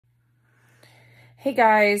Hey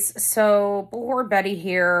guys, so Boar Betty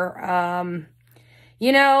here.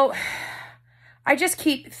 You know, I just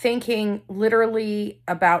keep thinking literally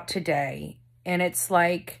about today. And it's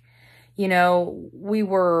like, we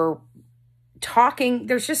were talking,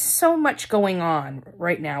 there's just so much going on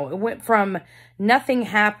right now. It went from nothing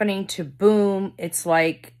happening to boom. It's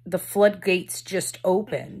like the floodgates just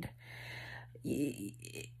opened.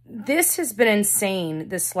 This has been insane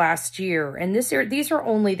this last year, and these are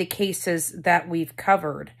only the cases that we've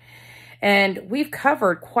covered. And we've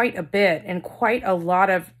covered quite a bit and quite a lot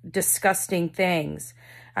of disgusting things.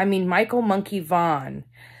 I mean, Michael Monkey Vaughn,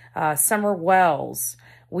 Summer Wells,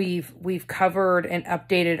 we've covered and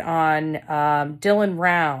updated on Dylan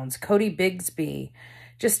Rounds, Cody Bigsby,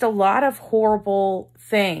 just a lot of horrible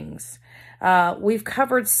things. We've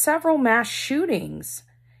covered several mass shootings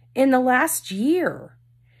in the last year.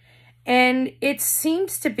 And it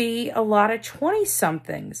seems to be a lot of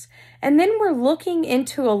 20-somethings. And then we're looking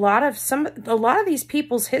into a lot of these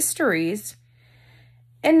people's histories,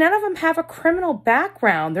 and none of them have a criminal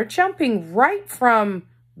background. They're jumping right from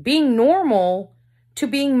being normal to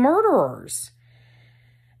being murderers.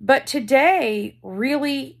 But today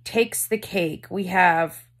really takes the cake. We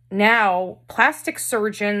have now plastic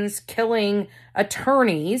surgeons killing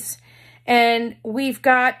attorneys, and we've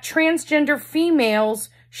got transgender females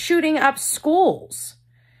shooting up schools.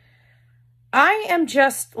 I am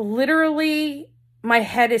just literally, my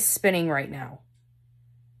head is spinning right now.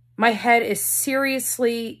 My head is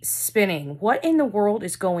seriously spinning. What in the world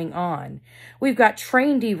is going on? We've got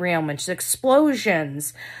train derailments,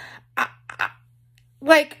 explosions.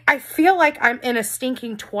 I feel like I'm in a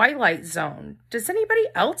stinking Twilight Zone. Does anybody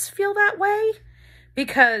else feel that way?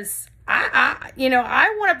 Because I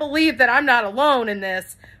want to believe that I'm not alone in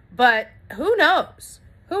this, but who knows?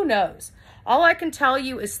 Who knows? All I can tell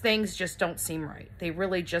you is things just don't seem right. They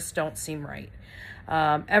really just don't seem right.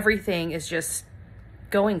 Everything is just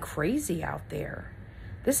going crazy out there.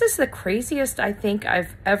 This is the craziest I think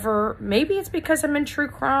I've ever... Maybe it's because I'm in true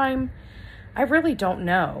crime. I really don't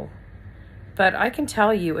know. But I can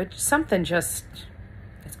tell you, it's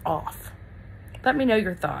off. Let me know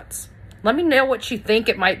your thoughts. Let me know what you think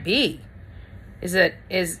it might be. Is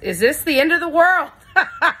this the end of the world?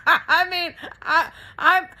 I mean,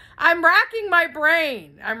 I'm racking my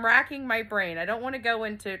brain. I don't want to go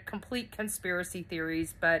into complete conspiracy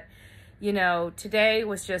theories, but, today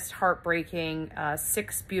was just heartbreaking.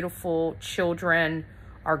 6 beautiful children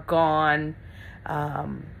are gone.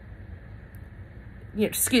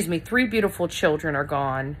 3 beautiful children are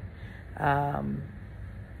gone.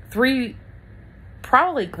 3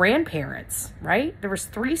 probably grandparents, right? There was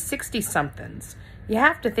 3 60-somethings. You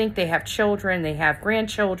have to think they have children, they have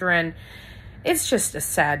grandchildren. It's just a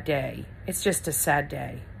sad day. It's just a sad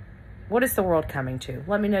day. What is the world coming to?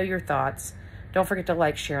 Let me know your thoughts. Don't forget to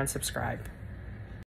like, share, and subscribe.